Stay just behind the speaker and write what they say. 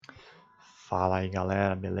Fala aí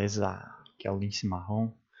galera, beleza? Aqui é o Lince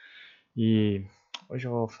Marrom e hoje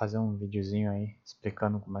eu vou fazer um videozinho aí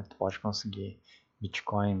explicando como é que tu pode conseguir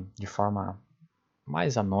Bitcoin de forma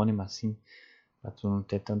mais anônima assim, pra tu não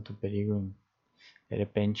ter tanto perigo em, de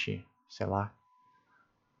repente, sei lá,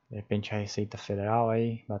 de repente a Receita Federal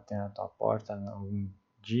aí batendo na tua porta algum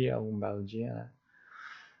belo dia,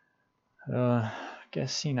 né? Que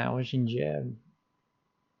assim, né, hoje em dia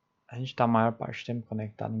a gente tá a maior parte do tempo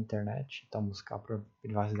conectado na internet, então buscar por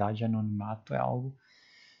privacidade e anonimato é algo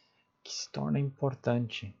que se torna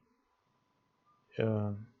importante,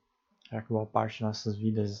 já que boa parte de nossas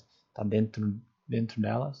vidas está dentro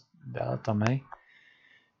dela também.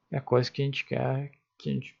 É coisa que a gente quer, que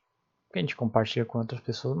a gente compartilha com outras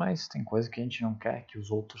pessoas, mas tem coisa que a gente não quer que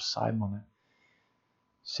os outros saibam, né?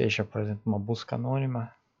 Seja, por exemplo, uma busca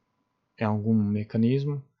anônima em algum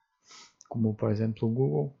mecanismo, como por exemplo o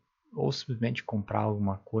Google, ou simplesmente comprar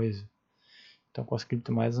alguma coisa. Então com as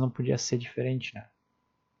criptomoedas não podia ser diferente, né?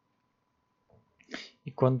 E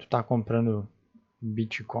quando tu tá comprando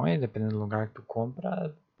Bitcoin, dependendo do lugar que tu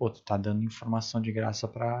compra, pô, tu tá dando informação de graça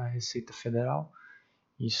para a Receita Federal.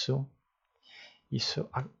 Isso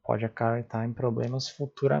pode acarretar em problemas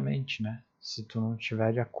futuramente, né? Se tu não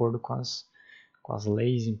estiver de acordo com as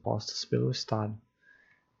leis impostas pelo Estado.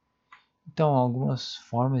 Então, algumas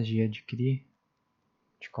formas de adquirir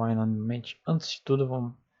Bitcoin anonimamente. Antes de tudo,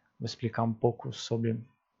 vou explicar um pouco sobre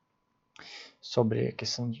a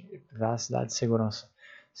questão de privacidade e segurança.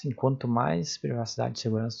 Assim, quanto mais privacidade e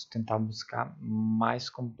segurança tu tentar buscar, mais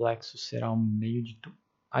complexo será o meio de tu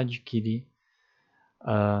adquirir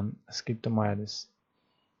as criptomoedas.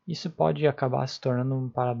 Isso pode acabar se tornando um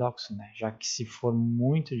paradoxo, né? Já que se for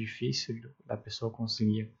muito difícil da pessoa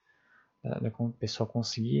conseguir,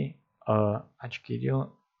 adquirir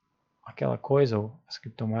aquela coisa, ou as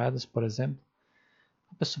criptomoedas, por exemplo,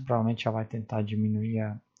 a pessoa provavelmente já vai tentar diminuir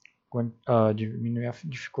a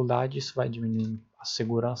dificuldade, isso vai diminuir a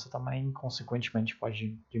segurança também, e consequentemente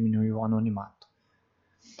pode diminuir o anonimato.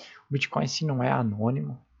 O Bitcoin em si não é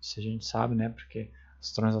anônimo, isso a gente sabe, né? Porque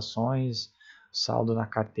as transações, o saldo na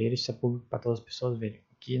carteira, isso é público para todas as pessoas verem.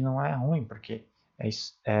 O que não é ruim, porque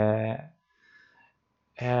é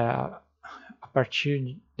a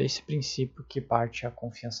partir desse princípio que parte a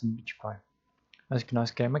confiança no Bitcoin. Mas o que nós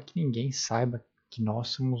queremos é que ninguém saiba que nós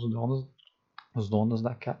somos os donos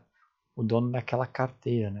o dono daquela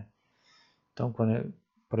carteira, né? Então, quando,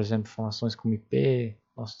 por exemplo, informações como IP,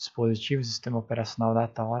 nosso dispositivo, sistema operacional,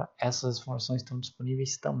 data, hora, essas informações estão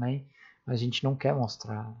disponíveis também, mas a gente não quer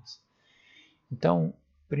mostrá-las. Então,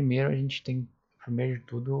 primeiro de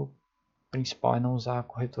tudo, o principal é não usar a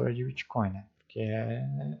corretora de Bitcoin, né? Porque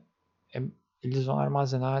eles vão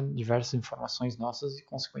armazenar diversas informações nossas e,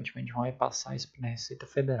 consequentemente, vão repassar isso para a Receita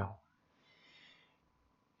Federal.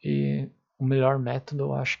 E o melhor método,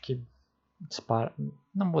 eu acho que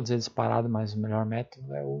não vou dizer disparado, mas o melhor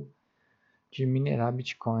método é o de minerar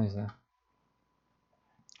bitcoins, né?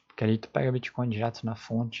 Porque ali tu pega bitcoin direto na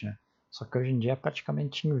fonte, né? Só que hoje em dia é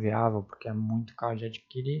praticamente inviável, porque é muito caro de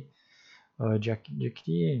adquirir,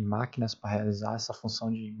 máquinas para realizar essa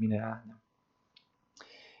função de minerar, né?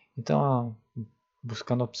 Então,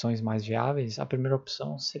 buscando opções mais viáveis, a primeira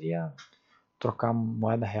opção seria trocar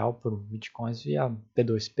moeda real por bitcoins via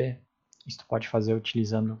P2P. Isso tu pode fazer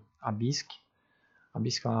utilizando a BISC. A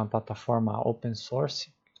BISC é uma plataforma open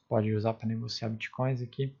source que tu pode usar para negociar bitcoins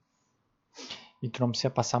aqui. E tu não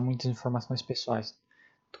precisa passar muitas informações pessoais.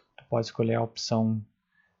 Tu pode escolher a opção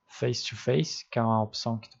face to face, que é uma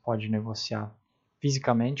opção que tu pode negociar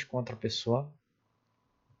fisicamente com outra pessoa.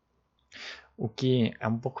 O que é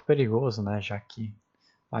um pouco perigoso, né? Já que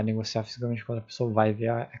vai negociar fisicamente com outra pessoa, vai ver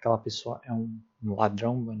aquela pessoa é um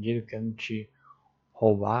ladrão, um bandido querendo te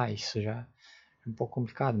roubar, isso já é um pouco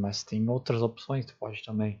complicado, mas tem outras opções, tu pode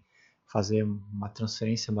também fazer uma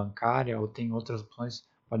transferência bancária, ou tem outras opções,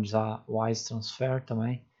 pode usar o Wise Transfer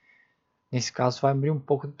também. Nesse caso vai abrir um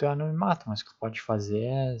pouco do teu anonimato, mas o que tu pode fazer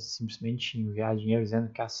é simplesmente enviar dinheiro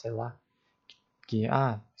dizendo que, sei lá, que,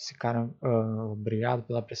 esse cara, obrigado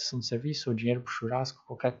pela prestação de serviço, ou dinheiro pro churrasco,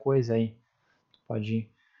 qualquer coisa aí. Tu pode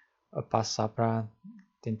passar para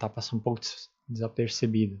tentar passar um pouco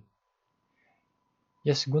desapercebido.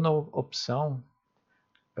 E a segunda opção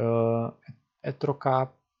é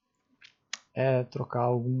trocar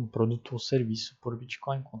algum produto ou serviço por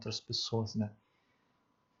Bitcoin com outras pessoas, né?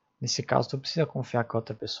 Nesse caso, tu precisa confiar que a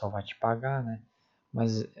outra pessoa vai te pagar, né?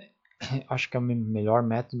 Mas acho que é o melhor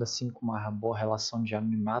método, assim, com uma boa relação de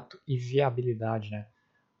anonimato e viabilidade, né?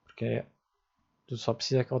 Porque tu só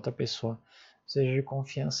precisa que a outra pessoa seja de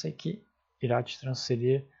confiança e que irá te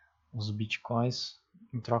transferir os Bitcoins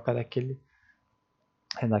em troca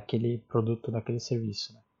daquele produto, daquele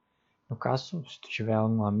serviço, né? No caso, se tu tiver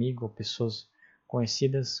um amigo ou pessoas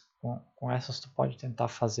conhecidas, com essas tu pode tentar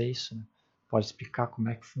fazer isso, né? Pode explicar como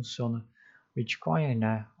é que funciona o Bitcoin,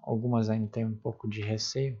 né? Algumas ainda têm um pouco de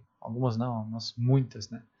receio, algumas não, mas muitas,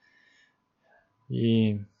 né?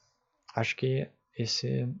 E acho que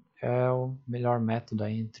esse é o melhor método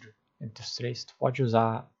aí entre os três. Tu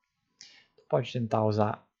pode tentar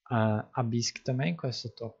usar a BISC também com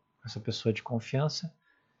essa pessoa de confiança,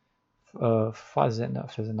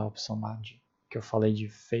 fazendo a opção lá que eu falei de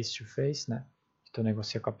face to face, né? Que tu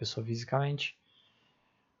negocia com a pessoa fisicamente.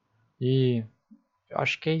 E eu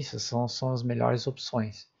acho que é isso, são as melhores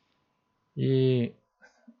opções. E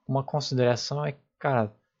uma consideração é que,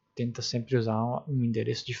 cara, tenta sempre usar um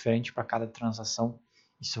endereço diferente para cada transação.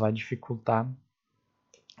 Isso vai dificultar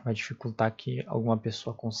que alguma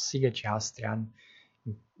pessoa consiga te rastrear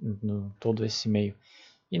no todo esse meio.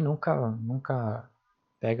 E nunca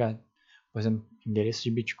pega, por exemplo, endereço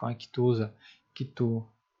de Bitcoin que tu usa, que tu,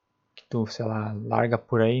 sei lá, larga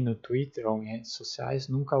por aí no Twitter ou em redes sociais,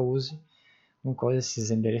 nunca use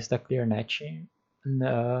esses endereços da ClearNet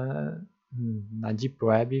na Deep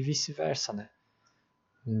Web e vice-versa, né?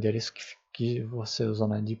 O endereço que você usa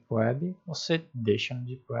na Deep Web, você deixa na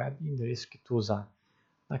Deep Web, o endereço que tu usar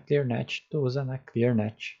na ClearNet, tu usa na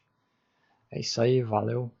ClearNet. É isso aí,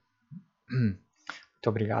 valeu. Muito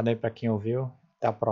obrigado aí para quem ouviu. Até a próxima.